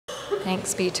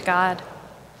Thanks be to God.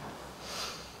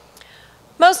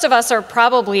 Most of us are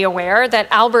probably aware that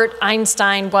Albert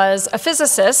Einstein was a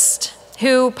physicist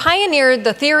who pioneered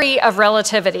the theory of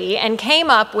relativity and came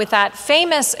up with that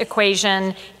famous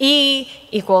equation E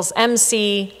equals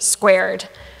mc squared.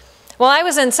 While I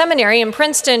was in seminary in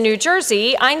Princeton, New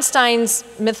Jersey, Einstein's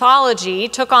mythology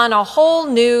took on a whole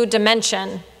new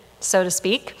dimension, so to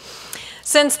speak,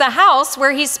 since the house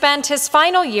where he spent his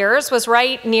final years was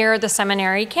right near the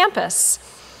seminary campus.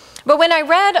 But when I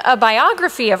read a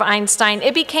biography of Einstein,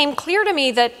 it became clear to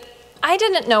me that I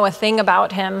didn't know a thing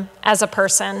about him as a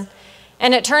person.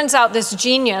 And it turns out this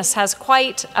genius has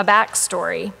quite a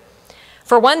backstory.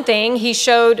 For one thing, he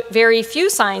showed very few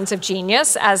signs of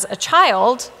genius as a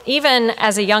child, even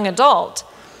as a young adult.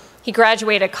 He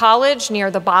graduated college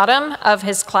near the bottom of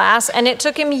his class, and it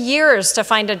took him years to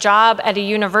find a job at a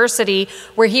university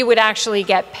where he would actually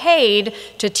get paid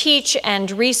to teach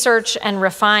and research and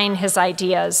refine his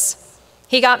ideas.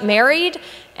 He got married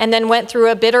and then went through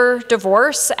a bitter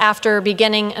divorce after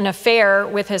beginning an affair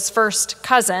with his first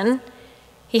cousin.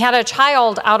 He had a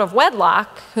child out of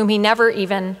wedlock whom he never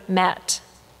even met.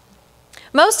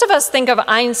 Most of us think of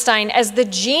Einstein as the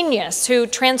genius who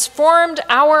transformed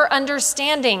our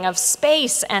understanding of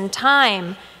space and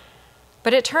time.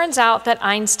 But it turns out that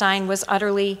Einstein was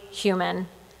utterly human,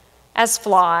 as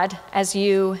flawed as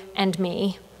you and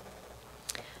me.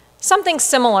 Something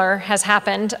similar has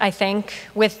happened, I think,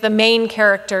 with the main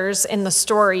characters in the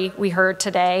story we heard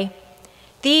today.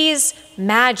 These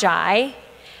Magi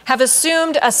have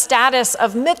assumed a status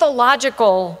of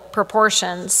mythological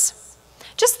proportions.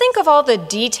 Just think of all the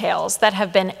details that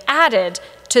have been added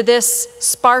to this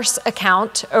sparse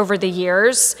account over the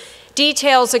years,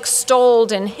 details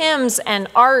extolled in hymns and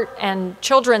art and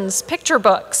children's picture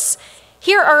books.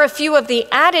 Here are a few of the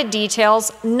added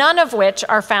details, none of which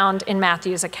are found in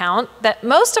Matthew's account, that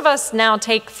most of us now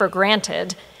take for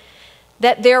granted: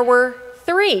 that there were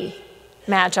 3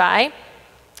 Magi,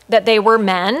 that they were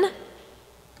men,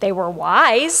 they were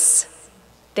wise,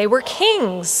 they were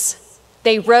kings,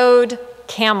 they rode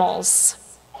camels.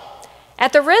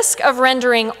 At the risk of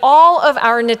rendering all of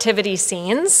our nativity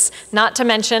scenes, not to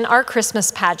mention our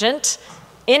Christmas pageant,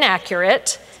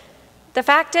 inaccurate, the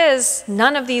fact is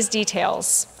none of these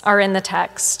details are in the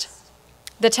text.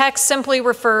 The text simply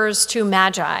refers to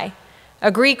Magi,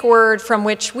 a Greek word from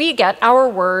which we get our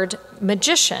word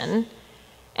magician,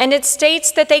 and it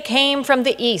states that they came from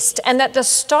the east and that the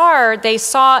star they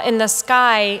saw in the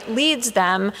sky leads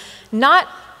them not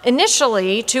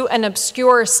initially to an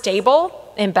obscure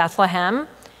stable in Bethlehem,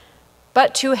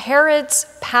 but to Herod's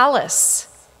palace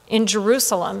in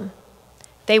Jerusalem.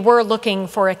 They were looking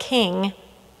for a king,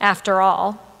 after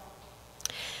all.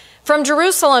 From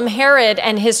Jerusalem, Herod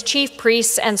and his chief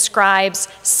priests and scribes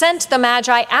sent the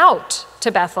Magi out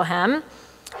to Bethlehem.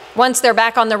 Once they're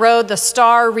back on the road, the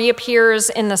star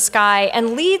reappears in the sky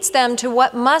and leads them to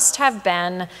what must have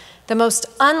been the most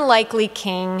unlikely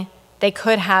king they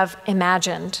could have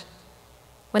imagined.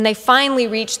 When they finally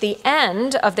reach the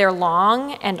end of their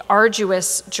long and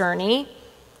arduous journey,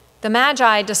 the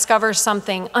Magi discover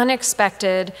something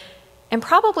unexpected and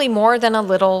probably more than a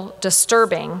little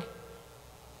disturbing.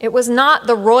 It was not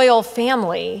the royal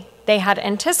family they had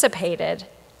anticipated,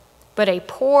 but a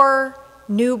poor,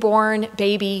 newborn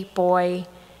baby boy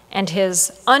and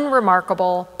his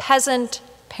unremarkable peasant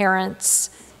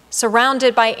parents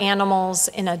surrounded by animals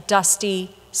in a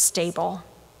dusty stable.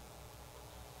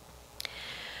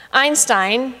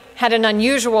 Einstein had an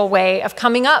unusual way of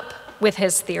coming up with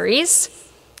his theories.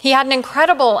 He had an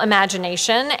incredible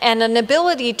imagination and an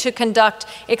ability to conduct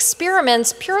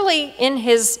experiments purely in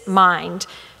his mind,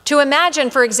 to imagine,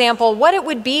 for example, what it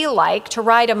would be like to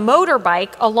ride a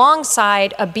motorbike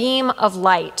alongside a beam of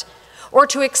light, or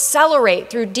to accelerate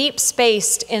through deep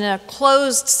space in a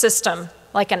closed system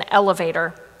like an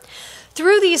elevator.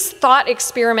 Through these thought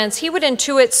experiments, he would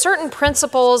intuit certain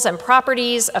principles and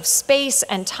properties of space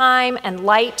and time and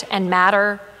light and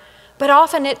matter, but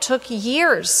often it took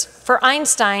years for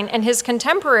Einstein and his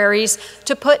contemporaries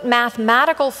to put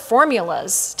mathematical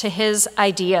formulas to his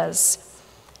ideas.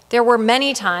 There were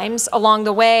many times along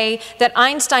the way that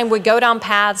Einstein would go down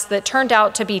paths that turned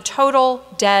out to be total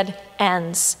dead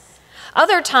ends.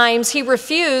 Other times he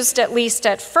refused, at least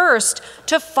at first,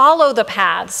 to follow the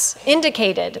paths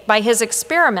indicated by his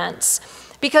experiments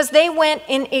because they went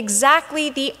in exactly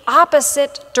the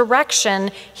opposite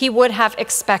direction he would have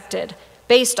expected,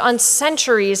 based on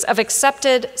centuries of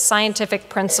accepted scientific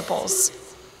principles.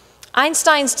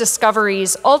 Einstein's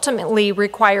discoveries ultimately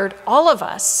required all of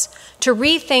us to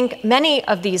rethink many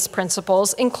of these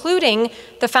principles, including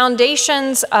the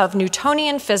foundations of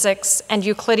Newtonian physics and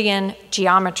Euclidean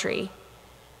geometry.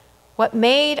 What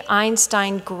made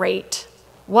Einstein great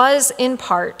was, in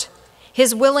part,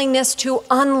 his willingness to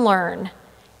unlearn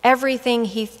everything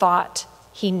he thought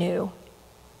he knew.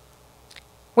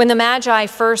 When the Magi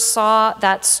first saw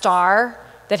that star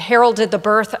that heralded the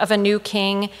birth of a new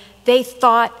king, they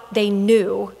thought they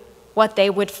knew what they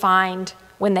would find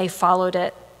when they followed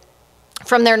it.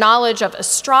 From their knowledge of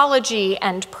astrology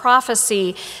and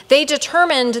prophecy, they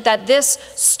determined that this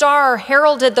star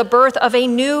heralded the birth of a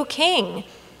new king.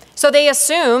 So they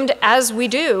assumed, as we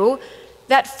do,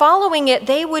 that following it,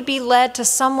 they would be led to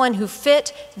someone who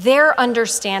fit their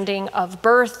understanding of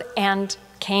birth and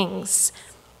kings.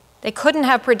 They couldn't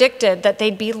have predicted that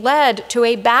they'd be led to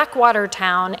a backwater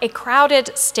town, a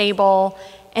crowded stable,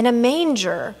 and a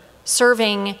manger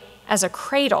serving as a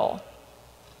cradle.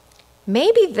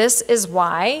 Maybe this is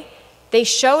why they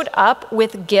showed up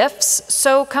with gifts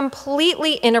so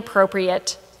completely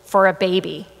inappropriate for a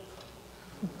baby.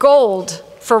 Gold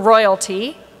for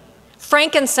royalty,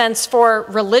 frankincense for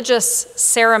religious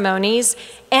ceremonies,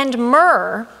 and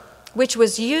myrrh, which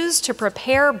was used to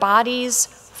prepare bodies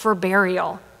for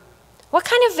burial. What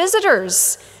kind of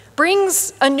visitors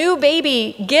brings a new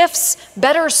baby gifts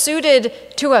better suited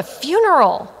to a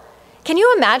funeral? Can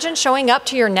you imagine showing up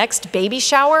to your next baby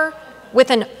shower with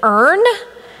an urn?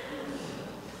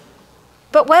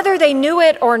 But whether they knew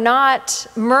it or not,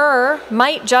 myrrh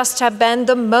might just have been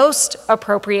the most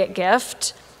appropriate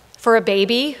gift for a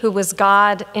baby who was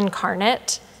God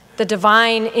incarnate, the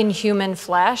divine in human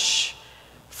flesh.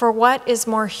 For what is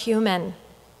more human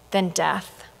than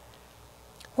death?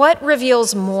 What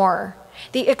reveals more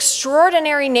the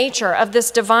extraordinary nature of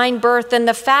this divine birth than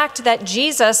the fact that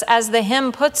Jesus, as the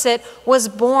hymn puts it, was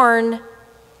born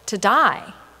to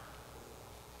die?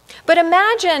 But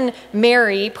imagine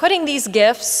Mary putting these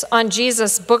gifts on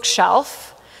Jesus'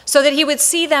 bookshelf so that he would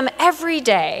see them every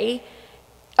day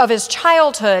of his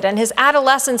childhood and his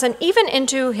adolescence and even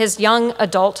into his young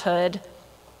adulthood.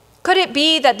 Could it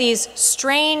be that these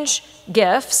strange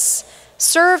gifts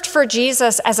served for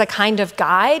Jesus as a kind of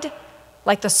guide,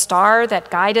 like the star that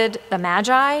guided the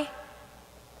Magi?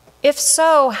 If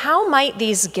so, how might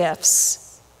these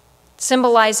gifts,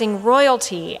 symbolizing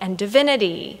royalty and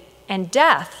divinity and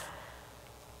death,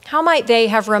 how might they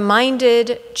have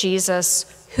reminded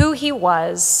Jesus who he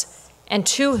was and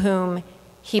to whom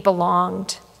he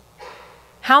belonged?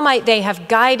 How might they have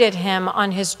guided him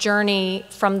on his journey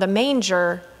from the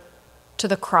manger to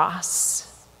the cross?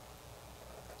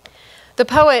 The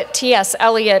poet T.S.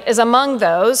 Eliot is among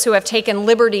those who have taken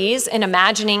liberties in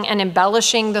imagining and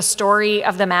embellishing the story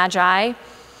of the Magi.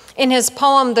 In his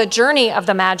poem, The Journey of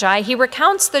the Magi, he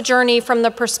recounts the journey from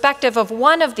the perspective of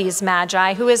one of these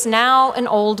Magi, who is now an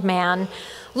old man,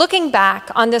 looking back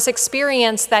on this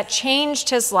experience that changed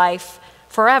his life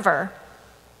forever.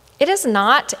 It is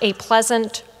not a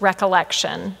pleasant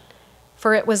recollection,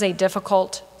 for it was a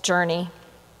difficult journey.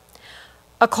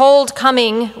 A cold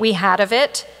coming we had of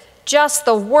it, just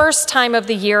the worst time of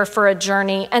the year for a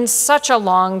journey, and such a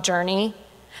long journey.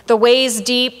 The ways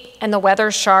deep and the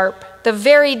weather sharp, the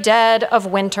very dead of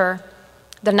winter,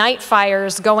 the night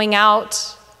fires going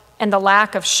out and the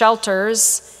lack of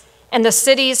shelters, and the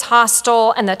cities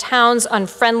hostile and the towns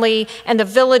unfriendly, and the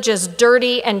villages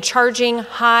dirty and charging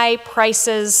high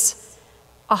prices.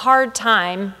 A hard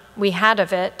time we had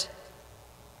of it.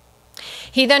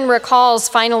 He then recalls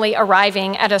finally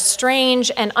arriving at a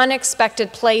strange and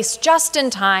unexpected place just in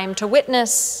time to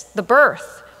witness the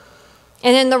birth.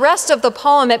 And in the rest of the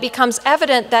poem, it becomes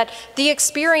evident that the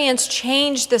experience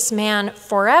changed this man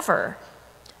forever,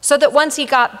 so that once he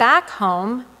got back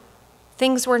home,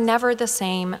 things were never the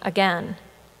same again.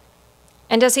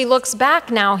 And as he looks back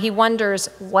now, he wonders,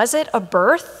 was it a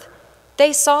birth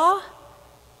they saw,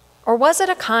 or was it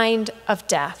a kind of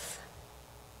death?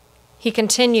 He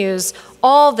continues,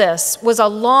 all this was a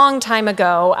long time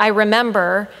ago, I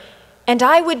remember, and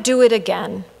I would do it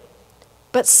again.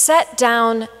 But set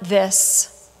down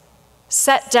this.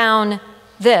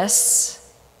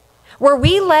 Were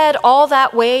we led all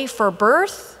that way for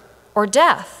birth or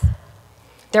death?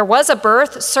 There was a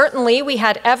birth, certainly we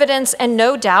had evidence and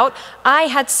no doubt. I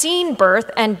had seen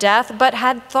birth and death, but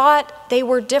had thought they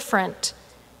were different.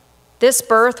 This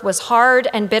birth was hard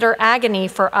and bitter agony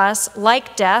for us,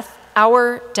 like death,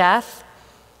 our death.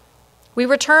 We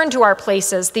returned to our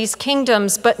places, these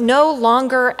kingdoms, but no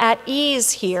longer at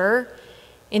ease here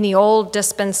in the old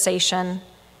dispensation,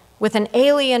 with an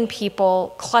alien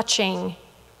people clutching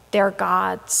their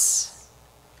gods.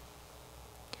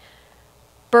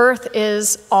 Birth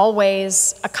is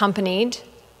always accompanied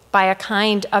by a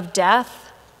kind of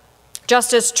death,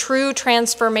 just as true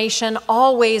transformation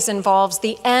always involves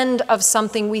the end of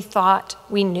something we thought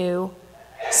we knew.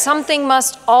 Something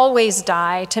must always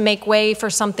die to make way for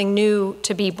something new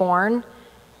to be born.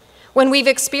 When we've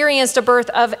experienced a birth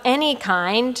of any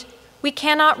kind, we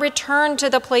cannot return to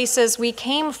the places we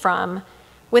came from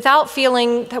without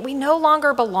feeling that we no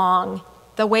longer belong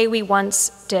the way we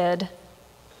once did.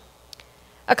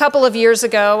 A couple of years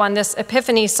ago on this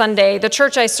Epiphany Sunday, the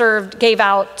church I served gave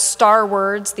out star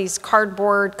words, these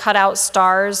cardboard cutout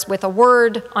stars with a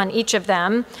word on each of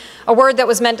them, a word that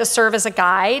was meant to serve as a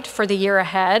guide for the year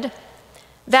ahead.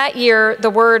 That year, the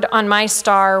word on my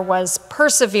star was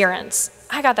perseverance.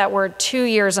 I got that word 2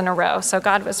 years in a row, so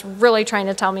God was really trying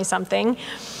to tell me something.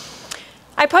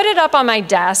 I put it up on my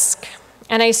desk,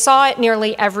 and I saw it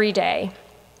nearly every day.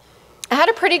 I had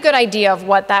a pretty good idea of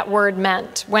what that word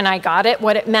meant when I got it,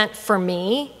 what it meant for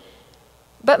me.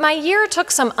 But my year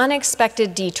took some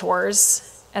unexpected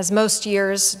detours, as most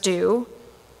years do.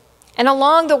 And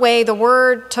along the way, the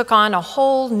word took on a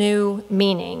whole new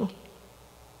meaning.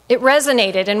 It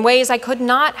resonated in ways I could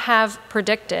not have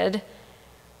predicted.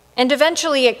 And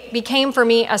eventually it became for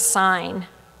me a sign,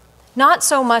 not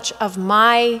so much of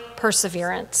my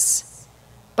perseverance,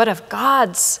 but of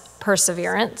God's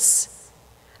perseverance,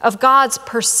 of God's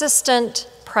persistent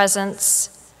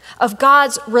presence, of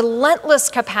God's relentless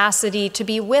capacity to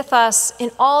be with us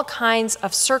in all kinds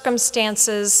of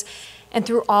circumstances and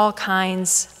through all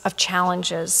kinds of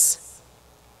challenges.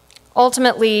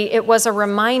 Ultimately, it was a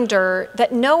reminder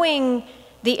that knowing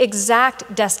the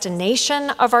exact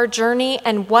destination of our journey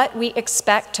and what we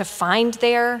expect to find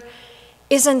there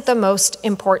isn't the most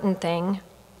important thing.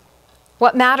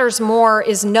 What matters more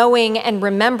is knowing and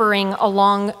remembering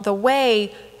along the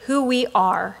way who we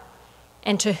are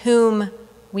and to whom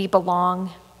we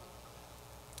belong.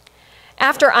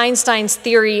 After Einstein's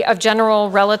theory of general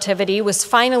relativity was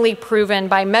finally proven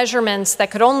by measurements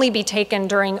that could only be taken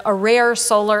during a rare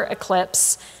solar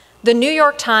eclipse, the New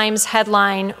York Times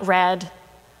headline read,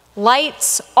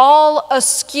 "Lights all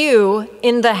askew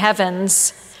in the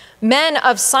heavens. Men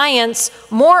of science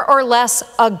more or less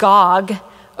agog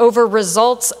over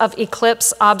results of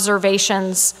eclipse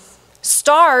observations.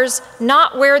 Stars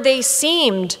not where they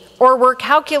seemed or were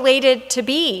calculated to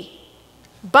be.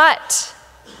 But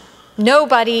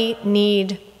nobody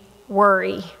need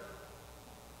worry."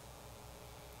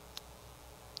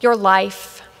 Your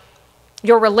life,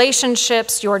 your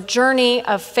relationships, your journey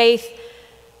of faith,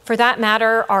 for that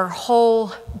matter, our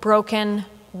whole broken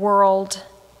world,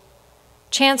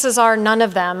 chances are none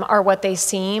of them are what they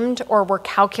seemed or were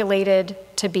calculated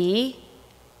to be.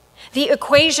 The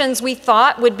equations we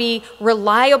thought would be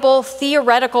reliable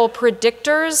theoretical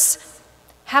predictors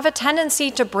have a tendency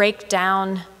to break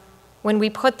down when we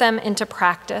put them into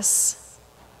practice.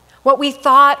 What we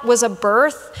thought was a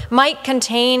birth might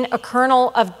contain a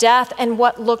kernel of death, and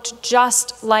what looked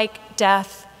just like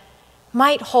death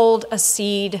might hold a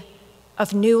seed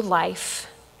of new life.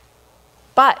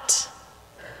 But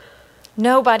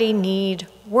nobody need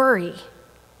worry.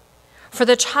 For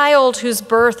the child whose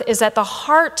birth is at the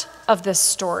heart of this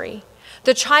story,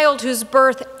 the child whose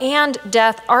birth and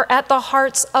death are at the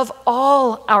hearts of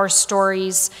all our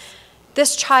stories,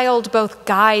 this child both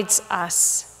guides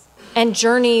us and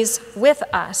journeys with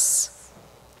us.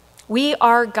 We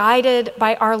are guided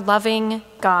by our loving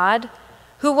God,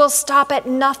 who will stop at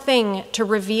nothing to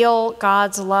reveal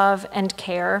God's love and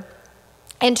care,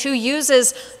 and who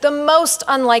uses the most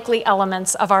unlikely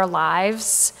elements of our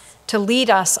lives to lead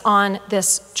us on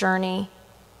this journey.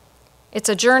 It's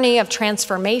a journey of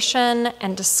transformation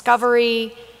and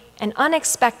discovery and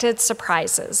unexpected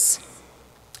surprises.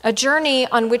 A journey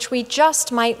on which we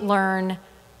just might learn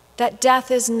that death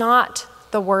is not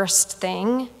the worst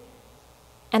thing,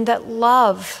 and that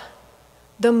love,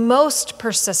 the most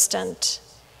persistent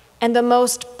and the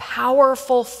most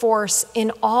powerful force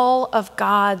in all of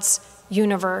God's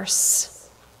universe,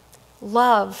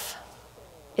 love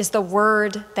is the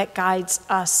word that guides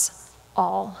us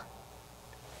all.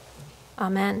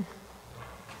 Amen.